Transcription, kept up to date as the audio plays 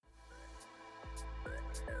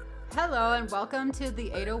Hello and welcome to the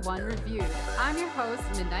 801 Review. I'm your host,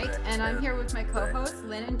 Midnight, and I'm here with my co-hosts,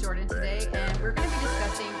 Lynn and Jordan today, and we're going to be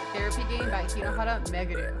discussing Therapy Game by Hinohara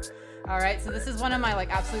Meguru. Alright, so this is one of my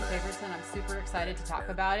absolute favorites, and I'm super excited to talk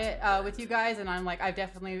about it with you guys, and I've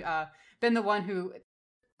definitely been the one who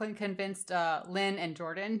convinced Lynn and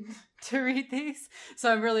Jordan to read these,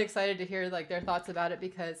 so I'm really excited to hear their thoughts about it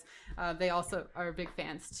because they also are big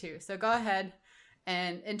fans too. So go ahead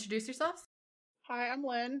and introduce yourselves. Hi, I'm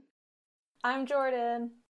Lynn. I'm Jordan.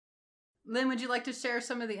 Lynn, would you like to share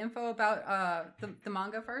some of the info about the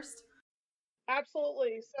manga first?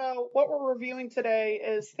 Absolutely. So what we're reviewing today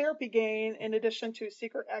is Therapy Game in addition to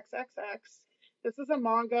Secret XXX. This is a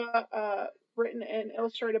manga written and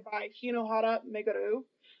illustrated by Hinohara Meguru.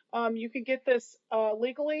 You can get this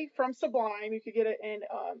legally from Sublime. You could get it in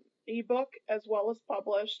ebook as well as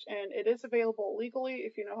published, and it is available legally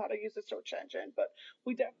if you know how to use the search engine. But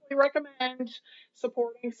we definitely recommend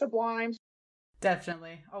supporting Sublime.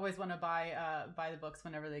 Definitely, always want to buy the books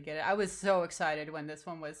whenever they get it. I was so excited when this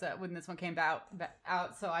one came out.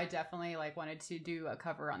 So I definitely wanted to do a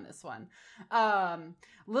cover on this one. A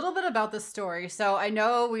little bit about the story. So I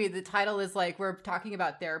know the title is we're talking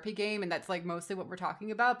about Therapy Game, and that's mostly what we're talking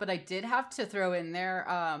about. But I did have to throw in there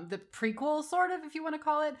the prequel, sort of, if you want to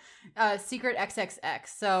call it, Secret XXX.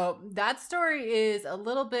 So that story is a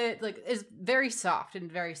little bit is very soft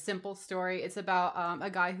and very simple story. It's about a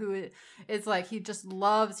guy who is he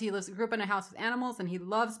grew up in a house with animals, and he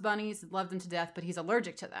loves bunnies, loved them to death, but he's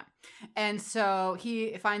allergic to them. And so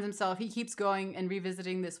he keeps going and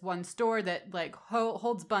revisiting this one store that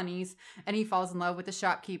holds bunnies, and he falls in love with the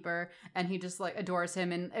shopkeeper, and he just adores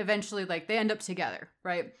him, and eventually they end up together,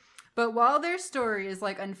 right? But while their story is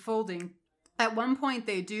unfolding, at one point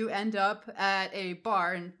they do end up at a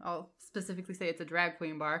bar, and I'll specifically say it's a drag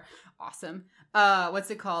queen bar. Awesome.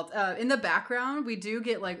 What's it called? In the background, we do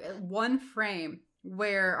get one frame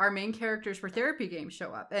where our main characters for Therapy Game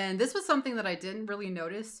show up. And this was something that I didn't really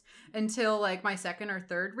notice until my second or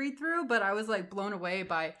third read through, but I was blown away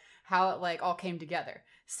by how it all came together.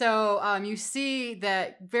 So you see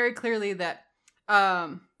that very clearly that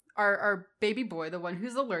our baby boy, the one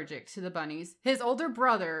who's allergic to the bunnies, his older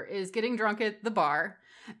brother is getting drunk at the bar,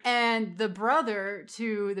 and the brother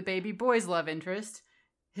to the baby boy's love interest,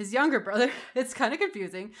 his younger brother, it's kind of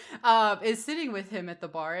confusing, is sitting with him at the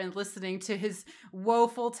bar and listening to his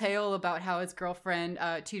woeful tale about how his girlfriend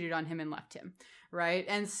cheated on him and left him, right?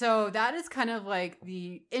 And so that is kind of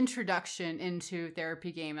the introduction into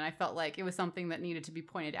Therapy Game, and I felt it was something that needed to be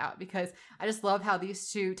pointed out because I just love how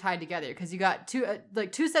these two tied together, because you got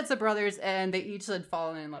two sets of brothers, and they each had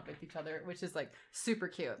fallen in love with each other, which is super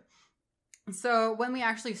cute. So when we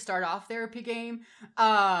actually start off Therapy Game,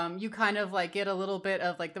 you kind of get a little bit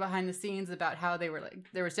of the behind the scenes about how they were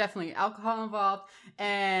there was definitely alcohol involved,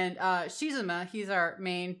 and Shizuma, he's our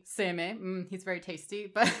main seimei, he's very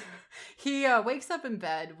tasty, but he wakes up in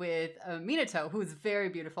bed with Minato, who's very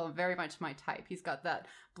beautiful and very much my type. He's got that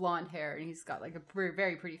blonde hair, and he's got a very,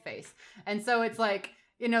 very pretty face, and so it's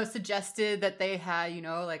suggested that they had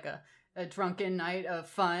a drunken night of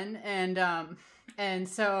fun, and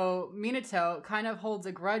so Minato kind of holds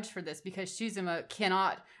a grudge for this because Shizuma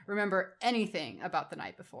cannot remember anything about the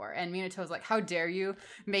night before, and Minato's how dare you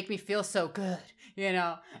make me feel so good, and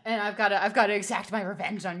I've got to exact my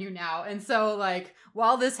revenge on you now. And so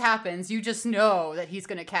while this happens, you just know that he's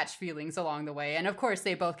gonna catch feelings along the way, and of course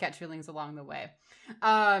they both catch feelings along the way.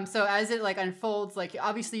 So as it unfolds,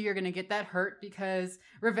 obviously you're gonna get that hurt because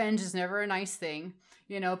revenge is never a nice thing,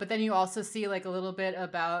 but then you also see a little bit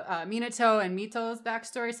about Minato and Mito's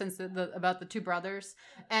backstory, since about the two brothers,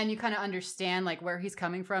 and you kind of understand where he's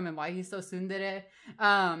coming from and why he's so tsundere.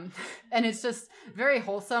 And it's just very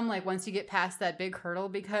wholesome once you get past that big hurdle,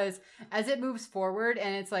 because as it moves forward,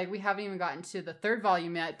 and it's we haven't even gotten to the third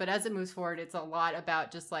volume yet, but as it moves forward, it's a lot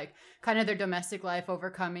about just kind of their domestic life,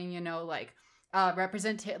 overcoming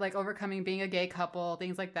overcoming being a gay couple,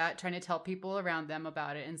 things like that, trying to tell people around them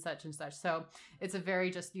about it and such and such. So it's a very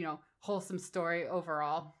just, wholesome story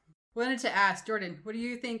overall. Wanted to ask, Jordan, what do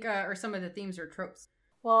you think are some of the themes or tropes?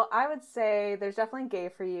 Well, I would say there's definitely gay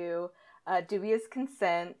for you, dubious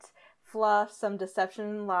consent, fluff, some deception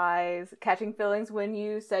and lies, catching feelings when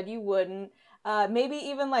you said you wouldn't, maybe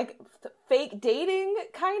even fake dating,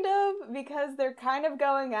 kind of, because they're kind of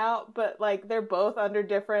going out, but they're both under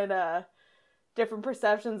different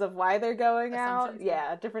perceptions of why they're going out.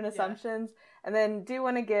 Yeah, different assumptions. And then do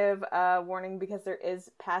want to give a warning because there is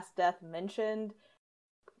past death mentioned,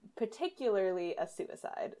 particularly a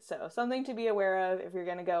suicide. So something to be aware of if you're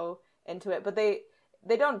going to go into it. But they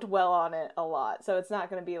don't dwell on it a lot. So it's not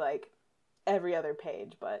going to be every other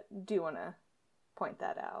page, but do want to point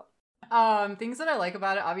that out. Things that I like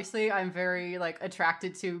about it, obviously I'm very like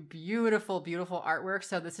attracted to beautiful, beautiful artwork.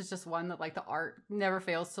 So this is just one that like the art never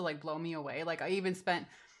fails to like blow me away. Like I even spent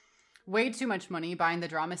way too much money buying the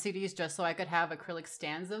drama CDs just so I could have acrylic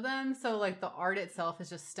stands of them. So like the art itself is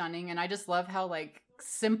just stunning. And I just love how like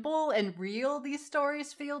simple and real these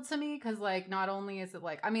stories feel to me. Cause like not only is it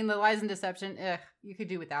like, I mean, the lies and deception, you could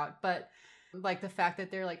do without, but like the fact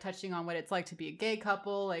that they're like touching on what it's like to be a gay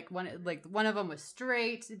couple, like one of them was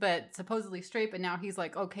straight, but supposedly straight, but now he's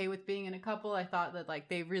like okay with being in a couple. I thought that like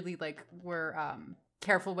they really like were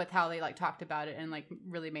careful with how they like talked about it and like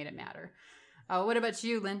really made it matter. What about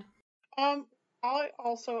you, Lynn? I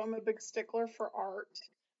also am a big stickler for art.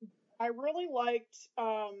 I really liked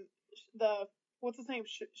the what's his name,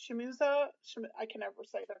 Shimuza. I can never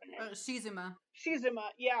say their name. Shizuma,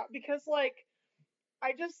 yeah, because like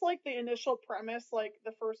I just like the initial premise, like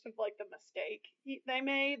the first of like the mistake they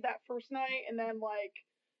made that first night, and then like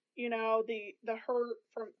the hurt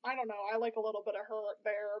from, I don't know, I like a little bit of hurt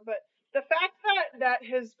there, but the fact that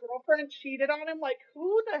his girlfriend cheated on him, like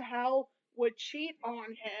who the hell would cheat on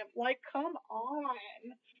him? Like come on.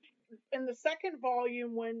 In the second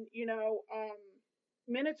volume, when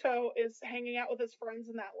Minato is hanging out with his friends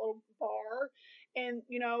in that little bar, and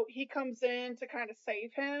he comes in to kind of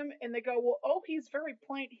save him, and they go, well, oh, he's very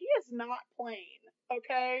plain. He is not plain,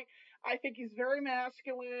 okay? I think he's very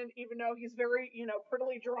masculine, even though he's very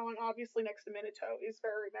prettily drawn, obviously next to Minato. He's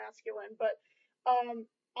very masculine, but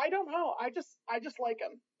I don't know, I just like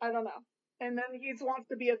him. I don't know. And then he wants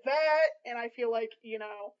to be a vet, and I feel like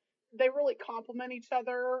they really complement each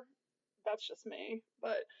other. That's just me,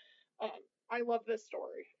 but I love this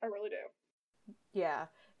story. I really do. Yeah,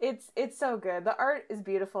 it's so good. The art is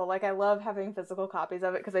beautiful. Like I love having physical copies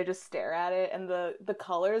of it because I just stare at it, and the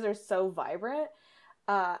colors are so vibrant.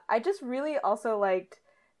 I just really also liked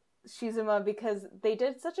Shizuma because they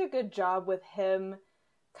did such a good job with him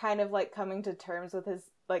kind of like coming to terms with his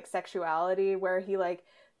like sexuality, where he like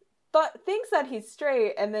thinks that he's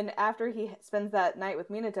straight, and then after he spends that night with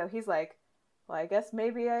Minato, he's like, well, I guess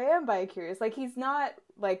maybe I am bi-curious. Like, he's not,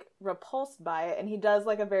 like, repulsed by it, and he does,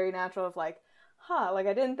 like, a very natural of, like, like,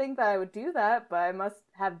 I didn't think that I would do that, but I must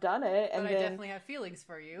have done it. And but I definitely have feelings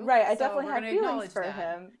for you. Right, I definitely have feelings for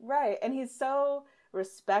him. Right, and he's so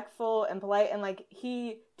respectful and polite, and, like,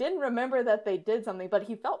 he didn't remember that they did something, but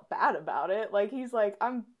he felt bad about it. Like, he's like,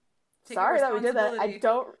 I'm sorry that we did that.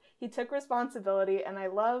 He took responsibility, and I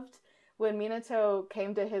loved when Minato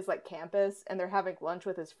came to his, like, campus, and they're having lunch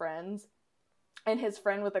with his friends, and his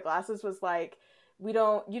friend with the glasses was like, you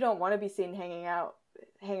don't want to be seen hanging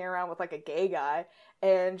around with like a gay guy.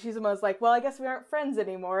 And Shizuma was like, well, I guess we aren't friends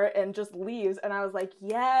anymore, and just leaves. And I was like,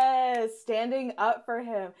 yes, standing up for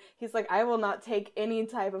him. He's like, I will not take any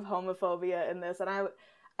type of homophobia in this. And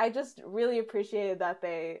I just really appreciated that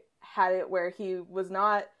they had it where he was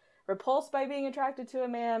not repulsed by being attracted to a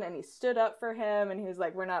man, and he stood up for him, and he was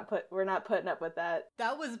like, we're not putting up with that.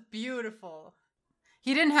 That was beautiful.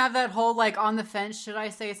 He didn't have that whole, like, on the fence, should I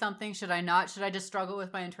say something, should I not, should I just struggle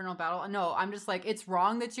with my internal battle? No, I'm just like, it's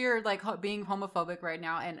wrong that you're, like, being homophobic right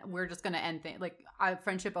now, and we're just gonna end things, like,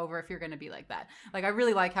 friendship over if you're gonna be like that. Like, I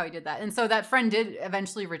really like how he did that. And so that friend did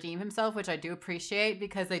eventually redeem himself, which I do appreciate,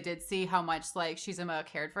 because they did see how much, like, Shizuma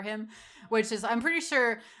cared for him, which is, I'm pretty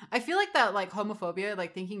sure, I feel like that, like, homophobia,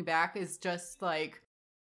 like, thinking back is just, like,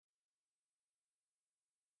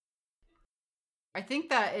 I think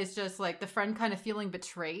that is just, like, the friend kind of feeling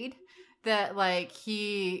betrayed that, like,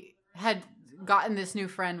 he had gotten this new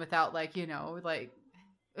friend without, like, like,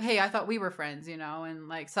 hey, I thought we were friends, and,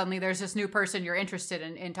 like, suddenly there's this new person you're interested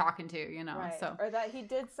in talking to, Right. So. Or that he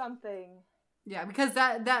did something. Yeah, because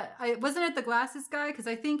that wasn't it the glasses guy? Because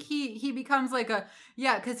I think he becomes like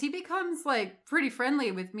because he becomes like pretty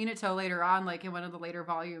friendly with Minato later on, like in one of the later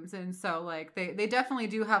volumes, and so like they definitely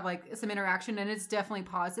do have like some interaction, and it's definitely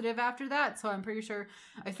positive after that. So I'm pretty sure,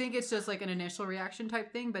 I think it's just like an initial reaction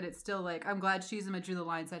type thing, but it's still like, I'm glad Shizuma drew the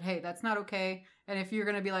line and said, hey, that's not okay, and if you're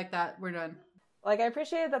gonna be like that, we're done. Like, I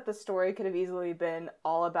appreciated that the story could have easily been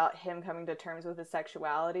all about him coming to terms with his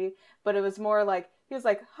sexuality, but it was more like, he was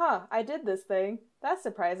like, I did this thing. That's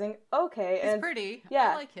surprising. Okay. He's pretty.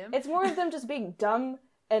 Yeah. I like him. It's more of them just being dumb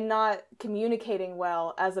and not communicating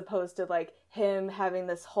well, as opposed to, like, him having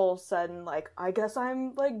this whole sudden, like, I guess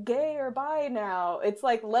I'm, like, gay or bi now. It's,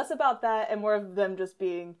 like, less about that and more of them just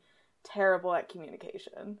being terrible at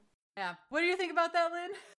communication. Yeah. What do you think about that,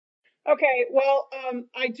 Lynn? Okay, well,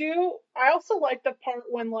 I also like the part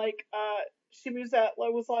when, like, Shimuza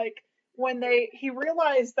was like, when he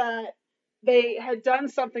realized that they had done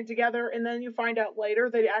something together, and then you find out later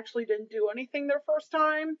they actually didn't do anything their first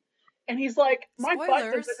time, and he's like, my butt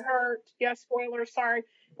doesn't hurt. Yeah, spoilers, sorry.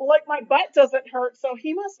 like my butt doesn't hurt, so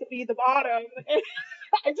he must be the bottom. And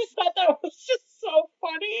I just thought that was just so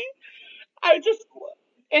funny. I just,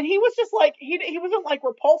 and he was just like, he wasn't like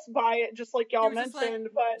repulsed by it, just like He y'all was mentioned,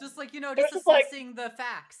 but just like, it just was just like, assessing the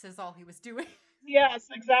facts is all he was doing. yes,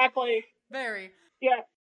 exactly. Very. Yeah.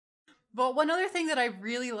 But one other thing that I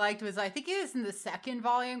really liked was, I think it was in the second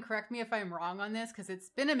volume, correct me if I'm wrong on this, because it's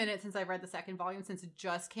been a minute since I've read the second volume, since it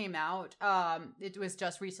just came out. It was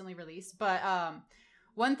just recently released. But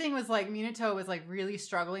one thing was, like, Minato was, like, really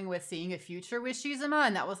struggling with seeing a future with Shizuma,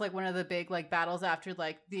 and that was, like, one of the big, like, battles after,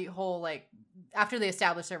 like, the whole, like, after they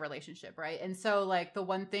established their relationship, right? And so, like, the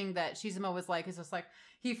one thing that Shizuma was like is just, like,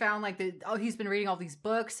 he found, like, he's been reading all these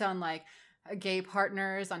books on, like, gay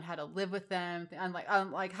partners, on how to live with them, on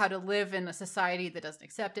like how to live in a society that doesn't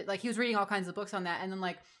accept it. Like, he was reading all kinds of books on that, and then,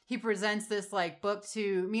 like, he presents this, like, book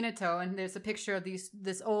to Minato, and there's a picture of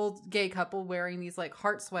this old gay couple wearing these, like,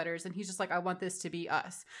 heart sweaters, and he's just like, I want this to be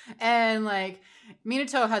us. And, like,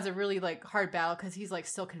 Minato has a really, like, hard battle because he's, like,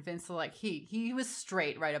 still convinced that, like, he was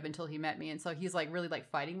straight right up until he met me, and so he's, like, really, like,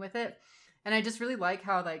 fighting with it. And I just really like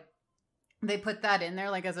how, like, they put that in there,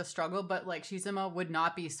 like, as a struggle, but, like, Shizuma would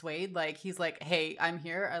not be swayed. Like, he's like, hey, I'm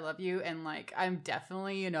here, I love you, and, like, I'm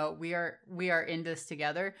definitely, we are in this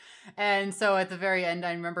together. And so at the very end,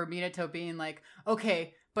 I remember Minato being like,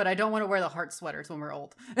 okay, but I don't want to wear the heart sweaters when we're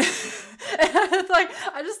old. It's like,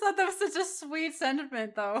 I just thought that was such a sweet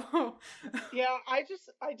sentiment, though. Yeah, I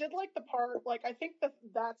did like the part, like, I think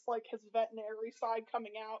that's, like, his veterinary side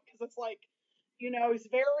coming out, because it's like, he's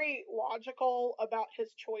very logical about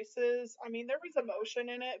his choices. I mean, there was emotion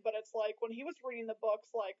in it, but it's like, when he was reading the books,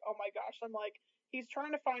 like, oh my gosh, I'm like, he's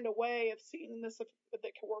trying to find a way of seeing this, if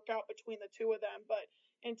that can work out between the two of them, but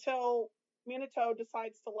until Minato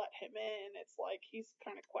decides to let him in, it's like, he's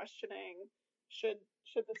kind of questioning, should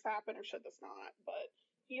this happen or should this not? But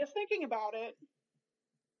he is thinking about it.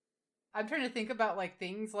 I'm trying to think about, like,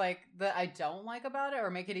 things, like, that I don't like about it or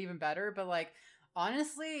make it even better, but, like,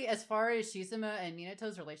 honestly, as far as Shizuma and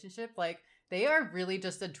Minato's relationship, like, they are really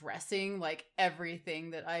just addressing, like,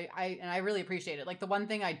 everything that I really appreciate it. Like, the one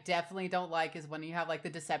thing I definitely don't like is when you have, like, the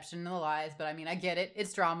deception and the lies, but I mean, I get it.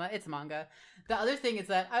 It's drama. It's manga. The other thing is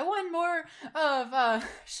that I want more of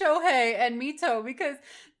Shohei and Mito, because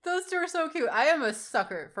those two are so cute. I am a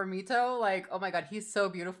sucker for Mito. Like, oh my god, he's so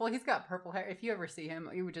beautiful. He's got purple hair. If you ever see him,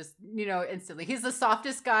 you would just, instantly. He's the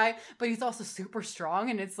softest guy, but he's also super strong,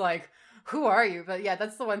 and it's like, who are you? But yeah,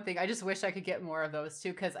 that's the one thing. I just wish I could get more of those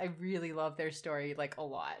two, because I really love their story, like, a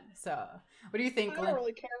lot. So, what do you think, Lynn? I don't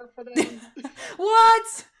really care for them.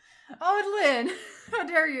 What? Oh, Lynn, how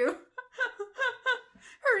dare you?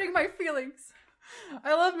 Hurting my feelings.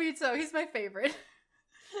 I love Mito. He's my favorite.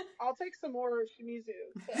 I'll take some more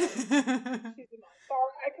Shimizu. So. Shizuma.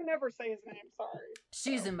 Sorry, I can never say his name. Sorry.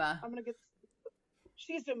 Shizuma. So I'm gonna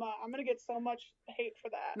get so much hate for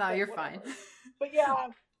that. No, you're whatever. fine. But yeah,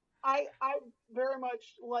 I very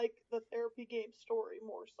much like the therapy game story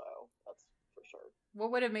more so. That's for sure.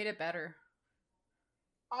 What would have made it better?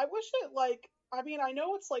 I wish it, like, I mean, I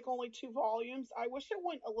know it's like only 2 volumes. I wish it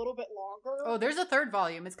went a little bit longer. Oh, there's a 3rd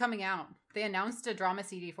volume. It's coming out. They announced a drama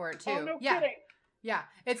CD for it too. Oh, no kidding. Yeah,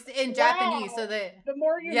 it's in Japanese, so the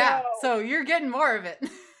more you know. So you're getting more of it.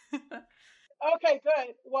 Okay,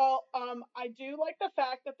 good. Well, I do like the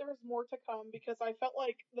fact that there's more to come, because I felt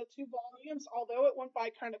like the 2 volumes, although it went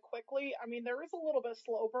by kind of quickly, I mean, there is a little bit of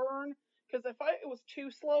slow burn, because it was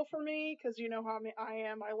too slow for me, because you know how I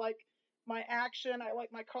am. I like my action, I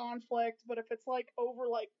like my conflict, but if it's like over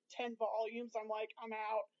like 10 volumes, I'm like, I'm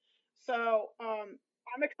out. So,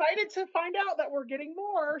 I'm excited to find out that we're getting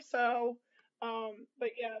more, so, but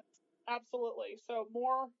yeah, absolutely. So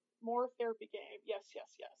more therapy game. Yes.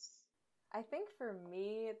 I think for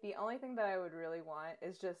me, the only thing that I would really want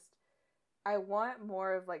is just, I want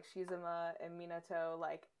more of, like, Shizuma and Minato,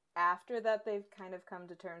 like, after that they've kind of come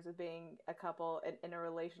to terms with being a couple and in a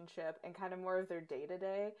relationship, and kind of more of their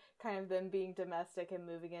day-to-day, kind of them being domestic and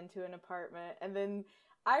moving into an apartment, and then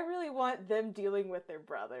I really want them dealing with their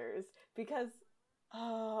brothers, because,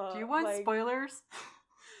 do you want spoilers?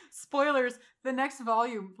 Spoilers, the next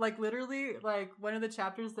volume, like, literally, like, one of the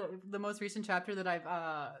chapters, the most recent chapter that I've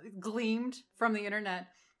gleaned from the internet,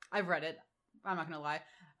 I've read it, I'm not gonna lie,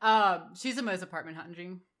 Shizuma is apartment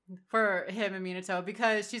hunting for him and Minato,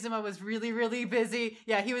 because Shizuma was really, really busy.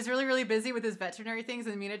 Yeah, he was really, really busy with his veterinary things,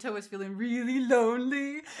 and Minato was feeling really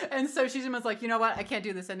lonely. And so Shizuma's like, you know what? I can't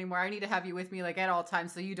do this anymore. I need to have you with me, like, at all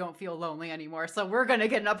times, so you don't feel lonely anymore. So we're gonna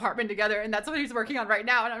get an apartment together, and that's what he's working on right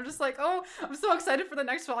now. And I'm just like, oh, I'm so excited for the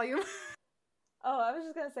next volume. Oh, I was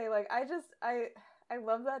just gonna say, like, I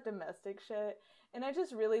love that domestic shit, and I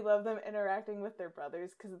just really love them interacting with their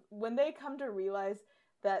brothers, because when they come to realize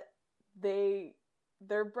that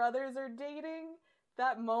their brothers are dating,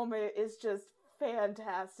 that moment is just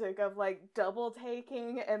fantastic of like double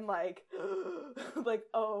taking and like like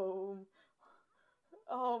oh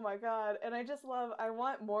my god. And I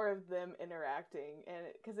want more of them interacting, and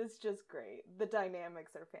because it's just great. The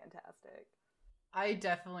dynamics are fantastic. I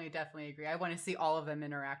definitely agree. I want to see all of them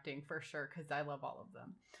interacting for sure, because I love all of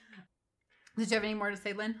them. Did you have any more to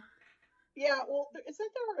say, Lynn? Yeah, well,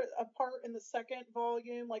 isn't there a part in the second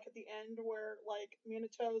volume, like at the end, where like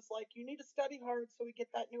Minato's like, "You need to study hard so we get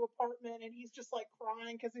that new apartment," and he's just like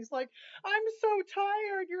crying because he's like, "I'm so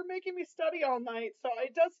tired. You're making me study all night." So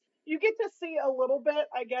you get to see a little bit,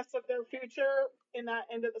 I guess, of their future in that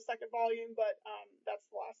end of the second volume, but that's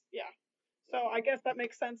the last, yeah. So I guess that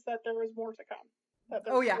makes sense that there is more to come.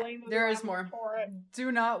 Oh yeah, there is more.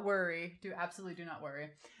 Do not worry. Absolutely do not worry.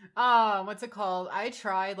 What's it called? I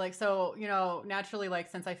tried, like, so, you know, naturally, like,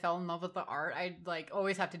 since I fell in love with the art, I like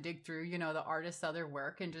always have to dig through, you know, the artist's other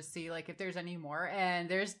work and just see like if there's any more. And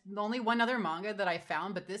there's only one other manga that I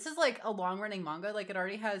found, but this is like a long running manga. Like, it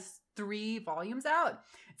already has 3 volumes out.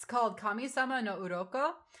 It's called Kami-sama no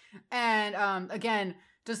Uroko. And again,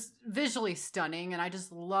 just visually stunning, and I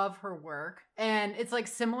just love her work. And it's like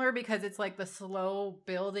similar because it's like the slow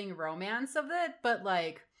building romance of it, but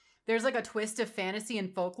like there's like a twist of fantasy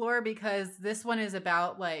and folklore, because this one is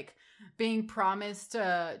about like being promised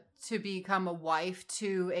to become a wife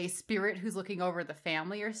to a spirit who's looking over the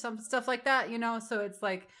family or some stuff like that, you know? So it's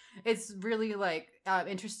like, it's really like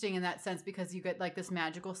interesting in that sense, because you get like this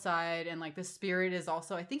magical side, and like the spirit is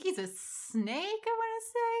also, I think he's a snake, I want to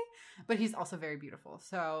say, but he's also very beautiful.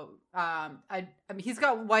 So I mean, he's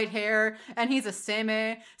got white hair and he's a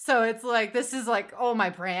seme, so it's like, this is like, oh, my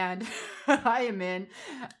brand. I am in.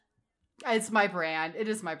 It's my brand. It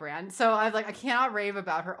is my brand. So I cannot rave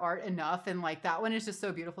about her art enough. And like, that one is just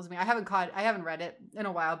so beautiful to me. I haven't read it in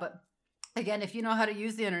a while, but again, if you know how to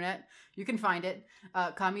use the internet, you can find it.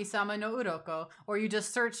 Kami-sama no Uroko, or you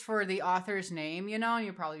just search for the author's name, you know, and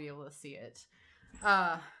you'll probably be able to see it.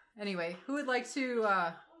 Anyway, who would like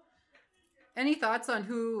to, any thoughts on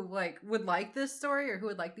who like would like this story, or who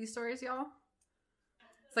would like these stories, y'all?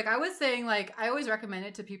 It's like, I was saying, like, I always recommend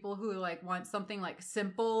it to people who like want something like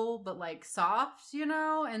simple but like soft, you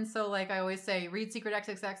know? And so like, I always say read Secret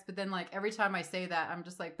XXX, but then like every time I say that, I'm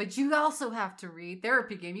just like, but you also have to read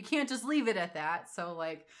Therapy Game. You can't just leave it at that. So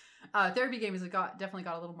like, Therapy Game has definitely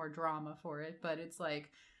got a little more drama for it, but it's like,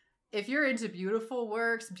 if you're into beautiful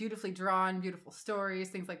works, beautifully drawn, beautiful stories,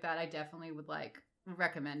 things like that, I definitely would like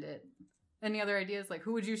recommend it. Any other ideas? Like,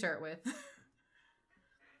 who would you share it with?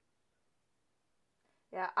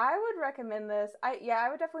 Yeah, I would recommend this. I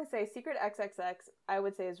would definitely say Secret XXX, I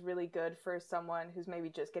would say, is really good for someone who's maybe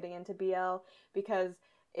just getting into BL, because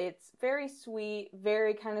it's very sweet,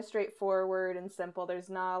 very kind of straightforward and simple. There's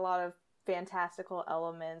not a lot of fantastical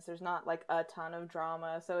elements. There's not like a ton of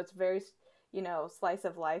drama. So it's very, you know, slice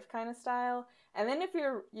of life kind of style. And then if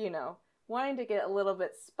you're, you know, wanting to get a little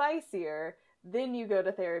bit spicier, then you go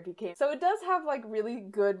to Therapy Game. So it does have like really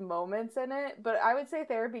good moments in it, but I would say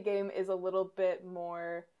Therapy Game is a little bit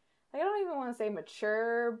more, like, I don't even want to say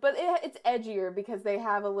mature, but it's edgier, because they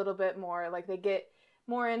have a little bit more, like, they get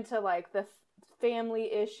more into like the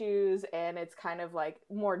family issues, and it's kind of like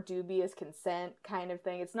more dubious consent kind of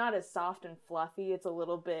thing. It's not as soft and fluffy. It's a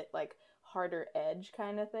little bit like harder edge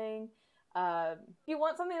kind of thing. If you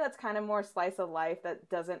want something that's kind of more slice of life, that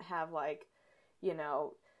doesn't have like, you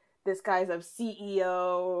know, this guy's a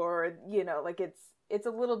CEO, or, you know, like, it's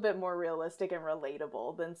a little bit more realistic and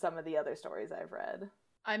relatable than some of the other stories I've read.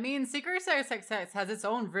 I mean, Secret XXX has its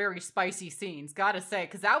own very spicy scenes, gotta say,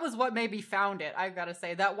 because that was what made me found it, I've gotta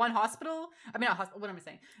say. That one what am I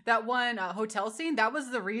saying? That one hotel scene, that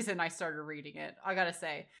was the reason I started reading it, I gotta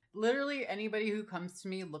say. Literally, anybody who comes to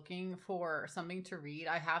me looking for something to read,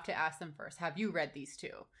 I have to ask them first, have you read these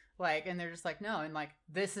two? Like, and they're just like, no, and like,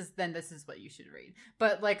 this is what you should read.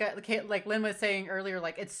 But like Lynn was saying earlier,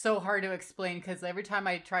 like, it's so hard to explain, because every time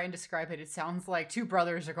I try and describe it, it sounds like 2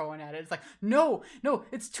 brothers are going at it. It's like, no,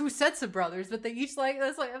 it's 2 sets of brothers, but they each like,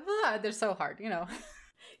 it's like, they're so hard, you know.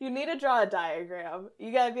 You need to draw a diagram.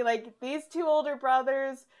 You gotta be like, these 2 older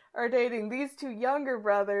brothers are dating these 2 younger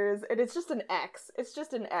brothers, and it's just an X. It's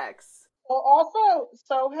just an X. Well, also,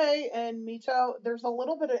 Sohei and Mito, there's a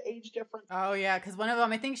little bit of age difference. Oh, yeah, because one of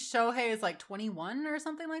them, I think Shohei is like 21 or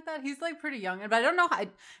something like that. He's like pretty young, but I don't know.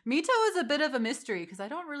 Mito is a bit of a mystery, because I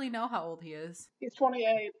don't really know how old he is. He's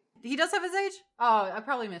 28. He does have his age? Oh, I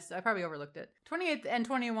probably missed it. I probably overlooked it. 28 and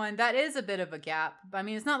 21, that is a bit of a gap. I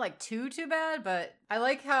mean, it's not like too bad, but I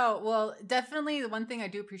like how, well, definitely the one thing I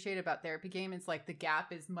do appreciate about Therapy Game is like the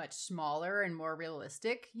gap is much smaller and more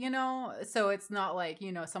realistic, you know? So it's not like,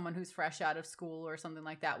 you know, someone who's fresh out of school or something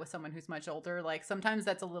like that with someone who's much older. Like sometimes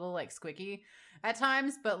that's a little like squicky at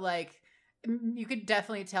times, but like you could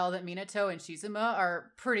definitely tell that Minato and Shizuma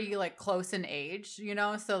are pretty like close in age, you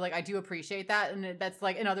know? So like I do appreciate that. And that's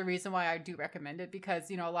like another reason why I do recommend it, because,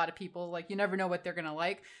 you know, a lot of people like you never know what they're going to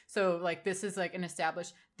like. So like this is like an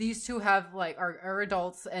established, these two have like are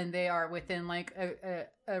adults and they are within like a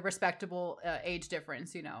respectable age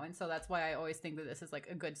difference, you know? And so that's why I always think that this is like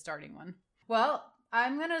a good starting one. Well,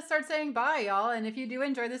 I'm going to start saying bye, y'all. And if you do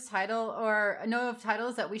enjoy this title or know of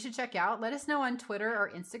titles that we should check out, let us know on Twitter or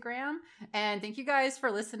Instagram. And thank you guys for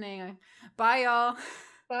listening. Bye, y'all.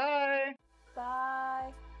 Bye.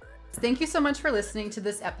 Bye. Thank you so much for listening to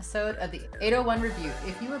this episode of the 801 Review.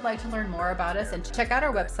 If you would like to learn more about us, and check out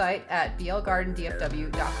our website at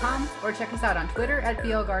blgardendfw.com or check us out on Twitter at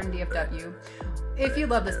blgardendfw. If you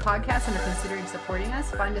love this podcast and are considering supporting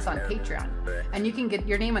us, find us on Patreon. And you can get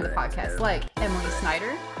your name on the podcast like Emily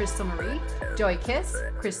Snyder, Crystal Marie, Joy Kiss,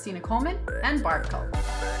 Christina Coleman, and Barb Cult.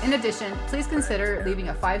 In addition, please consider leaving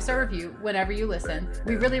a 5-star review whenever you listen.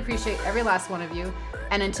 We really appreciate every last one of you.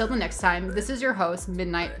 And until the next time, this is your host,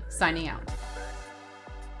 Midnight, signing out.